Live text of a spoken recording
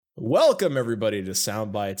Welcome, everybody, to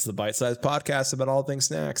Sound Bites, the bite-sized podcast about all things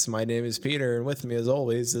snacks. My name is Peter, and with me, as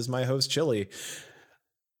always, is my host, Chili.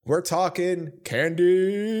 We're talking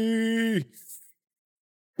candy.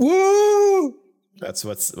 Woo! That's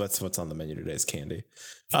what's on the menu today is candy.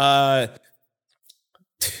 Woo!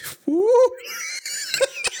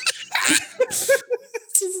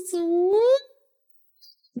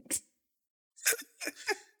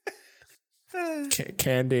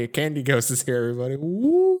 Candy Ghost is here, everybody.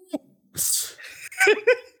 Woo!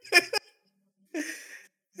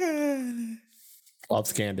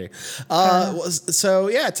 Loves candy. So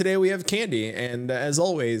yeah, today we have candy, and as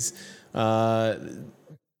always,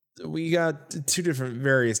 we got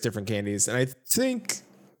various different candies, and I think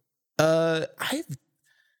I've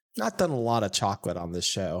not done a lot of chocolate on this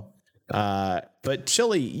show. But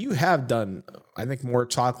Chili, you have done, I think, more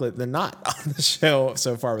chocolate than not on the show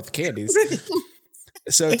so far with candies.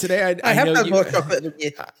 So today I have done more chocolate than you.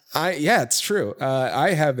 Yeah, it's true.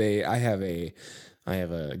 I have a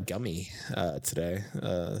gummy today,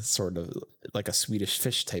 sort of like a Swedish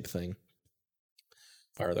fish type thing,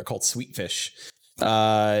 or they're called sweet fish,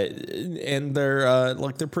 and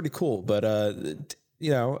they're pretty cool. But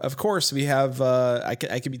of course we have. I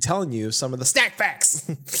could be telling you some of the snack facts.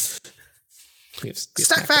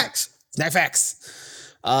 Snack facts. Snack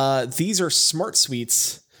facts. These are Smart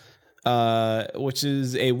Sweets, which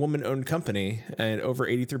is a woman-owned company, and over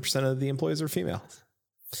 83% of the employees are female.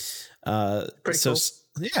 Pretty cool.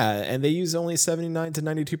 Yeah, and they use only 79 to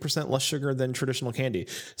 92% less sugar than traditional candy.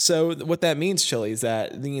 So what that means, Chili, is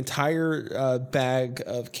that the entire bag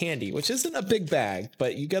of candy, which isn't a big bag,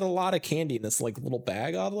 but you get a lot of candy in this like little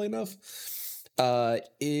bag, oddly enough,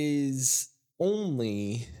 is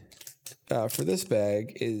only for this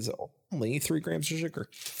bag is only 3 grams of sugar.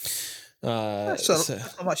 That's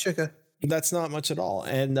not much sugar. That's not much at all.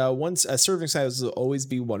 And once a serving size will always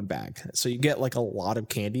be 1 bag. So you get like a lot of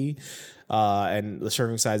candy, and the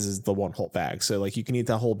serving size is the 1 whole bag. So like you can eat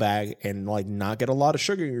that whole bag and like not get a lot of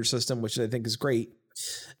sugar in your system, which I think is great.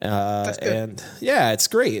 That's good. And yeah, it's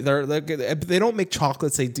great. They don't make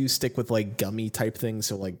chocolates. They do stick with like gummy type things.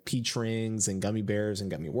 So like peach rings and gummy bears and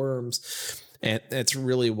gummy worms. And it's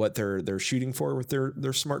really what they're shooting for with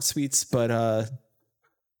their Smart Sweets. But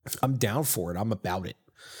I'm down for it. I'm about it.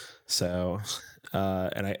 So,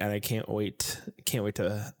 and I can't wait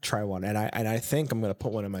to try one. And I think I'm going to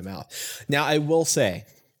put one in my mouth. Now, I will say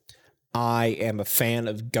I am a fan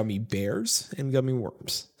of gummy bears and gummy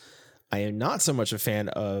worms. I am not so much a fan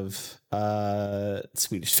of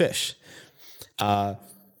Swedish fish.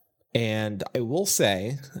 And I will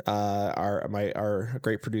say, our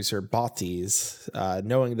great producer bought these,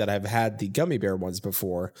 knowing that I've had the gummy bear ones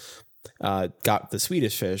before. Got the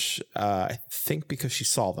Swedish fish, I think because she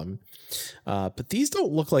saw them. But these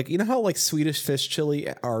don't look like, you know how like Swedish fish, Chili,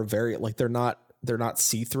 are very like they're not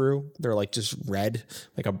see-through. They're like just red,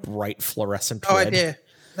 like a bright fluorescent red. Oh, I did.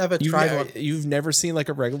 Never tried one. You've never seen like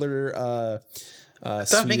a regular I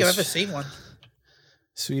don't think I've ever seen one.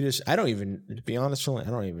 Swedish. To be honest, Chili, I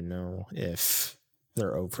don't even know if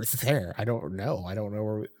they're over there. I don't know. I don't know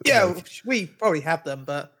where. We probably have them,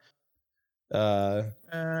 but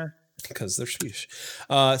because they're Swedish.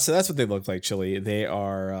 So that's what they look like, Chili. They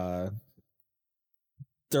are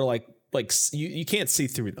they're like you can't see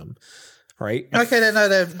through them, right? Okay,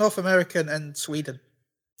 they're North American and Sweden.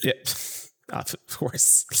 Yeah, of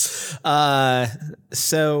course.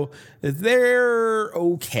 So they're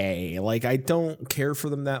okay. Like I don't care for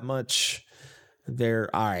them that much. They're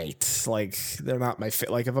all right. Like they're not my fit.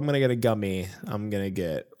 Like if I'm gonna get a gummy, I'm gonna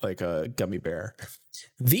get like a gummy bear.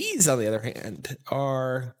 These, on the other hand,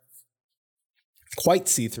 are quite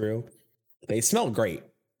see-through. They smell great.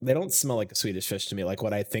 They don't smell like a Swedish fish to me, like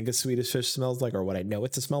what I think a Swedish fish smells like or what I know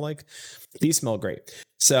it to smell like. These smell great.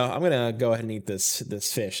 So I'm gonna go ahead and eat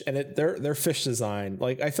this fish. And their fish design,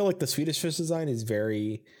 like I feel like the Swedish fish design is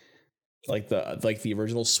very like the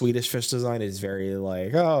original Swedish fish design is very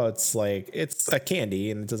like, oh, it's a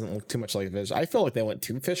candy and it doesn't look too much like a fish. I feel like they went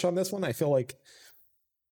too fish on this one. I feel like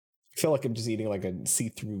I'm just eating like a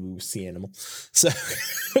see-through sea animal. So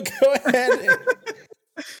go ahead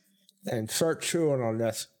and start chewing on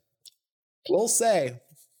this. We'll say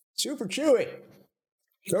super chewy.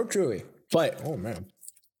 So chewy. But, oh man.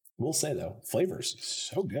 We'll say though, flavors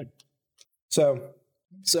so good. So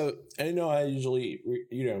I know I usually,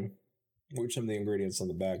 read some of the ingredients on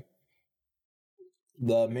the bag.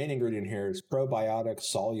 The main ingredient here is probiotic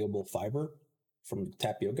soluble fiber from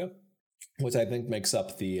tapioca, which I think makes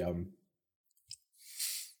up the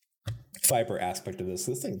fiber aspect of this.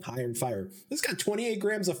 This thing's high in fiber. This got 28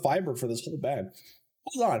 grams of fiber for this whole bag.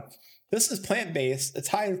 Hold on. This is plant-based. It's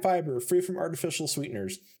high in fiber, free from artificial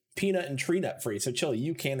sweeteners. peanut and tree nut free. So Chili,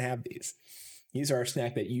 you can have these. These are a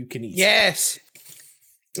snack that you can eat. Yes.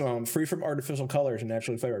 Free from artificial colors and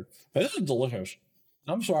naturally flavored. This is delicious.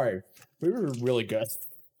 I'm sorry. We were really good.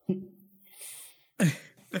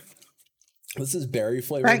 This is berry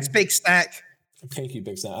flavored. Thanks, Big Snack. Thank you,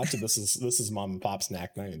 Big Snack. Actually, this is mom and pop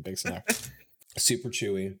snack, not even Big Snack. Super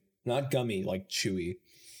chewy. Not gummy, like chewy.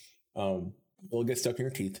 Will get stuck in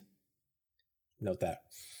your teeth. Note that.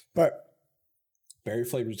 But berry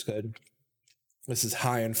flavor is good. This is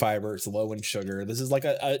high in fiber. It's low in sugar. This is like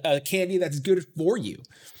a candy that's good for you.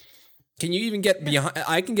 Can you even get behind?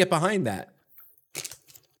 I can get behind that.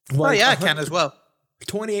 Like, I can as well.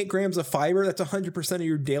 28 grams of fiber. That's 100% of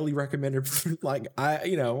your daily recommended. Like I'm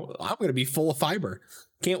going to be full of fiber.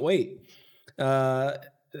 Can't wait.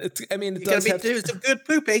 It does have doing some good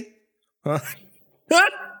pooping.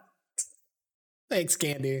 Thanks,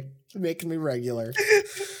 Candy. You're making me regular.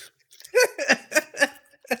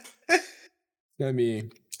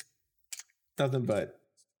 Nothing but,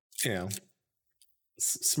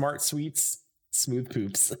 smart sweets, smooth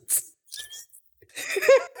poops.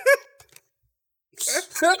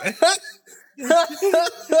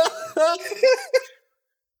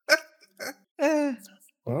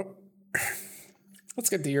 Well, let's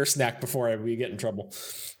get to your snack before we get in trouble.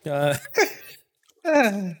 What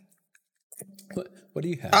do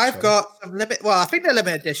you have? I've got some I think they're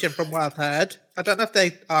limited edition from what I've heard. I don't know if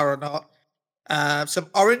they are or not. Some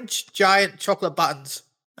orange giant chocolate buttons.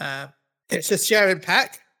 It's a sharing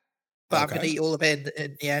pack, but I'm going to eat all of it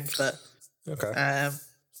in the end. But okay.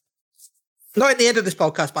 Not at the end of this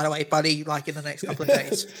podcast, by the way, buddy. Like in the next couple of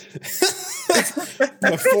days.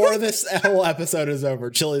 Before this whole episode is over,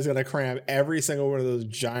 Chili's going to cram every single one of those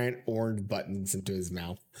giant orange buttons into his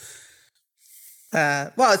mouth.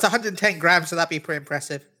 Well, it's 110 grams, so that'd be pretty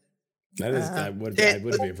impressive. That is. I would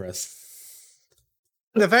be impressed.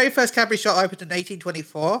 The very first Cadbury shop opened in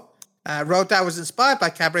 1824. Roald Dahl was inspired by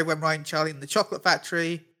Cadbury when writing Charlie and the Chocolate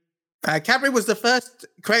Factory. Cadbury was the first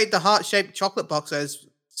created the heart-shaped chocolate boxes,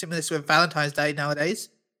 similar to Valentine's Day nowadays.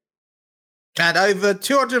 And over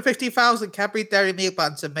 250,000 Cadbury Dairy Milk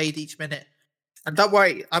buttons are made each minute. And don't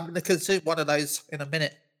worry, I'm going to consume one of those in a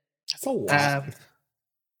minute. That's a lot.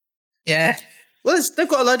 Yeah. Well, they've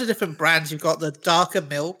got a load of different brands. You've got the darker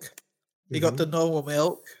milk. You've got the normal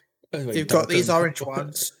milk. You've got these orange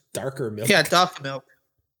ones. Darker milk? Yeah, darker milk.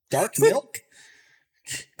 Dark milk?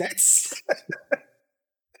 That's...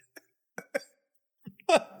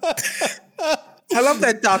 I love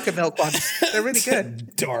their darker milk ones. They're really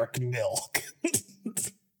good. Dark milk.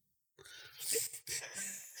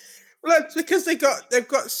 Well, it's because they've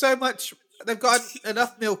got so much. They've got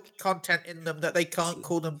enough milk content in them that they can't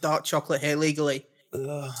call them dark chocolate here legally.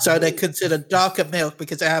 So they're considered darker milk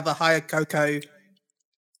because they have a higher cocoa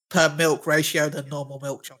per milk ratio than normal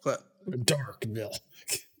milk chocolate. Dark milk.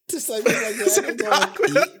 Just like dark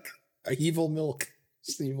milk. Evil milk.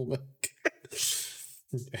 Just evil milk.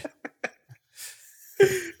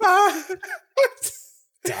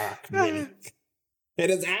 Dark milk. It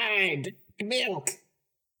is hard milk.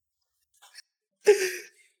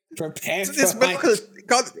 Prepare for this milk has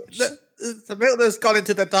got the milk that's gone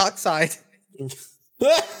into the dark side.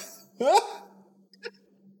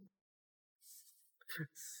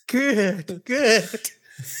 Good.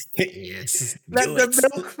 Yes. Let the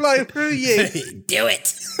milk flow through you. Do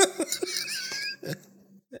it.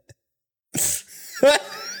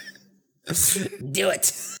 Do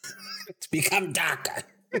it. To become darker.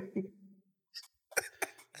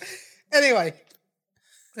 Anyway,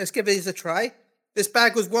 let's give these a try. This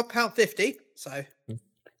bag was £1.50, so.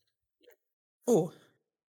 Oh,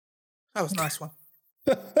 that was a nice one.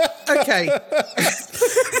 Okay.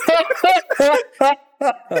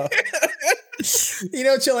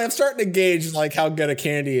 Chili, I'm starting to gauge like how good a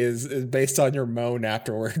candy is based on your moan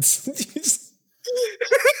afterwards.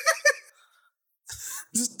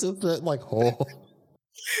 Just a bit like whole.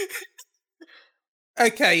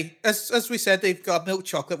 Okay, as we said, they've got milk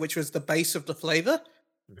chocolate, which was the base of the flavor.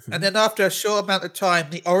 Mm-hmm. And then after a short amount of time,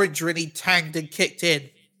 the orange really tanged and kicked in.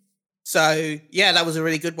 So, yeah, that was a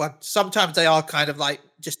really good one. Sometimes they are kind of like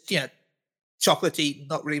just, chocolatey,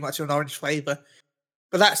 not really much of an orange flavor.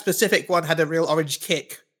 But that specific one had a real orange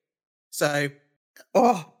kick. So,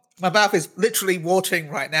 my mouth is literally watering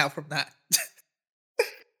right now from that.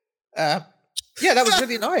 Yeah, that was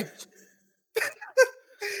really nice.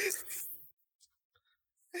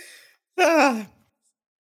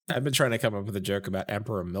 I've been trying to come up with a joke about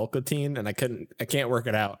Emperor Milkatine, and I can't work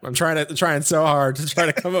it out. I'm trying so hard to try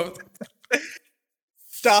to come up with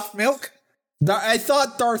Darth Milk? I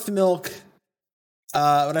thought Darth Milk,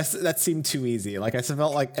 but that seemed too easy. Like I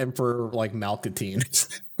felt like Emperor like Malkatine.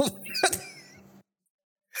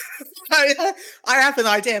 I have an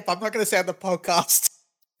idea, but I'm not going to say on the podcast.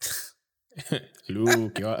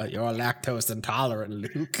 Luke, you're lactose intolerant,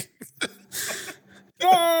 Luke.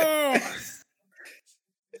 Oh!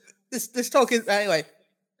 This talk is anyway.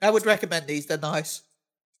 I would recommend these. They're nice.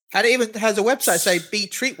 And it even has a website, say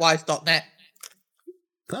beatreatwise.net.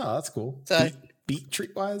 Oh, that's cool. So beat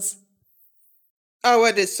Treatwise. Oh,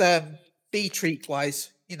 and it's Be Treatwise.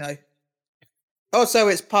 You know. Also,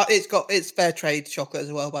 it's fair trade chocolate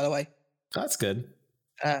as well. By the way. That's good.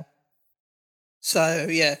 So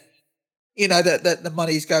yeah, you know that the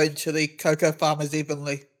money's going to the cocoa farmers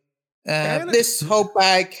evenly. This whole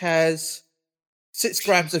bag has 6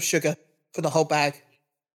 grams of sugar for the whole bag.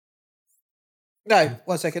 No,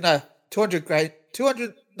 1 second. No, 200 grams.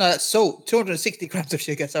 200. No, that's salt. 260 grams of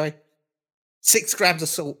sugar. Sorry, 6 grams of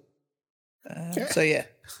salt. So yeah,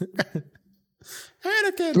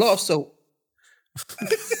 Anakin, a lot of salt.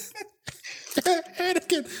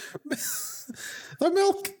 Anakin, the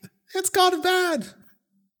milk, it's gone bad.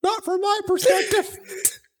 Not from my perspective.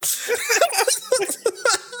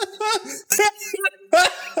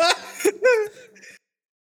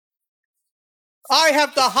 I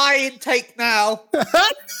have the high intake now.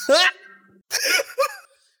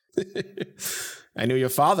 I knew your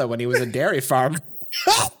father when he was a dairy farmer.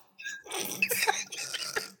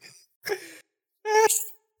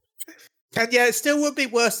 And yeah, it still would be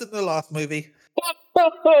worse than the last movie.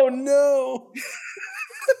 Oh no.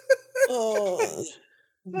 Oh.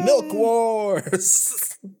 Milk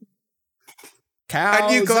Wars. Cows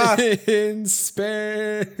And you got in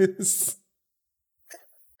space.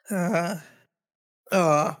 So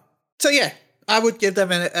yeah, I would give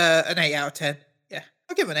them an 8 out of 10. Yeah,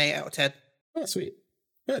 I'll give them an 8 out of 10. Oh, sweet.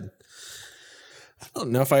 Good. I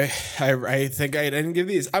don't know if I think I didn't give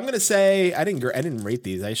these. I'm gonna say I didn't rate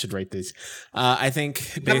these. I should rate these. I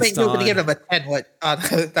think based you're on gonna give them a 10. What? No,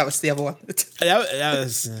 that was the other one. that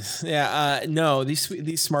was yeah. No,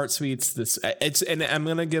 these smart sweets. And I'm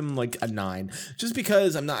gonna give them like a 9, just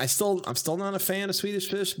because I'm still not a fan of Swedish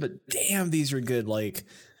Fish. But damn, these are good. Like,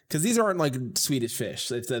 because these aren't like Swedish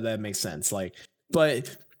Fish. If that makes sense. Like,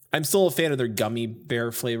 but I'm still a fan of their gummy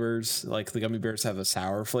bear flavors. Like the gummy bears have a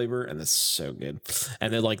sour flavor, and it's so good.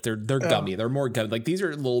 And they're gummy. They're more gummy. Like these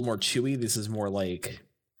are a little more chewy. This is more like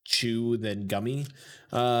chew than gummy.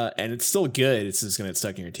 And it's still good. It's just gonna get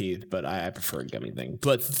stuck in your teeth. But I prefer a gummy thing.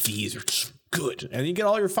 But these are just good, and you get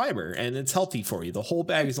all your fiber, and it's healthy for you. The whole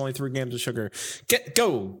bag is only 3 grams of sugar.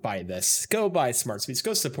 Go buy this. Go buy Smart Sweets.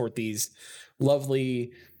 Go support these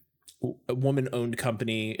lovely woman-owned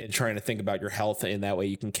company and trying to think about your health, in that way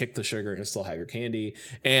you can kick the sugar and still have your candy.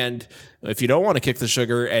 And if you don't want to kick the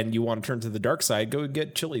sugar and you want to turn to the dark side, go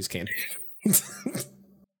get Chili's candy.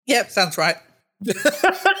 Yep, sounds right.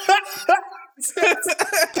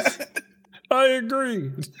 I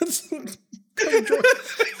agree.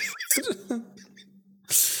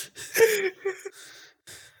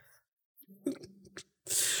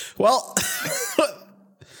 Well,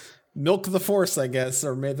 milk the force, I guess,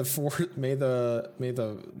 or may the I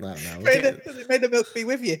don't know. May the milk be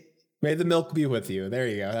with you. May the milk be with you. There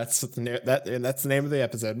you go. That's the name of the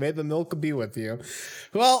episode. May the milk be with you.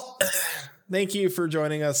 Well, thank you for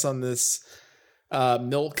joining us on this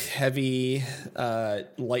milk heavy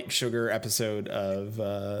light sugar episode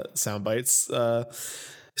of Sound Bites.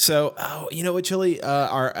 So, you know what, Chili?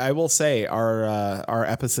 I will say our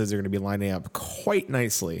episodes are going to be lining up quite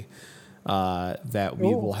nicely. That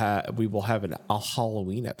we will have a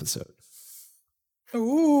Halloween episode.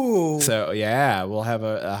 Ooh. So yeah, we'll have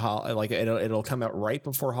it'll come out right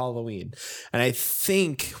before Halloween, and I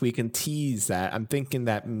think we can tease that. I'm thinking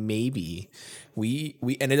that maybe we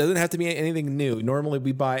and it doesn't have to be anything new. Normally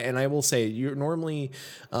we buy, and I will say, normally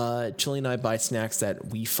Chili and I buy snacks that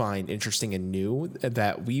we find interesting and new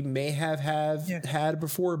that we may have had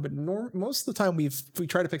before, but most of the time we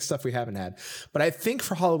try to pick stuff we haven't had. But I think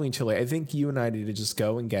for Halloween, Chili, I think you and I need to just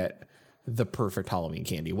go and get the perfect Halloween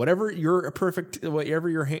candy. Whatever your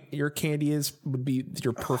candy is would be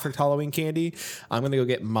your perfect Halloween candy. I'm gonna go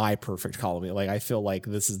get my perfect Halloween. Like, I feel like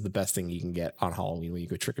this is the best thing you can get on Halloween when you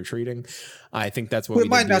go trick or treating. I think that's what with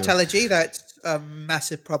my nut allergy, that's a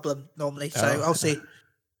massive problem normally. So I'll see.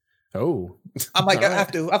 Oh, I might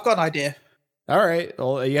have to. I've got an idea. All right.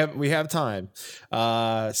 Well, we have time.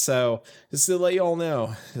 So just to let you all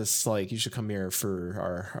know, it's like you should come here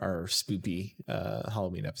for our spoopy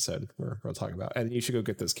Halloween episode where we'll talk about, and you should go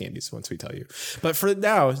get those candies once we tell you. But for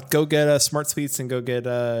now, go get Smart Sweets and go get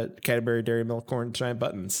Cadbury Dairy Milk Corn Giant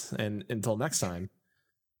Buttons. And until next time,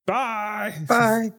 bye. Bye.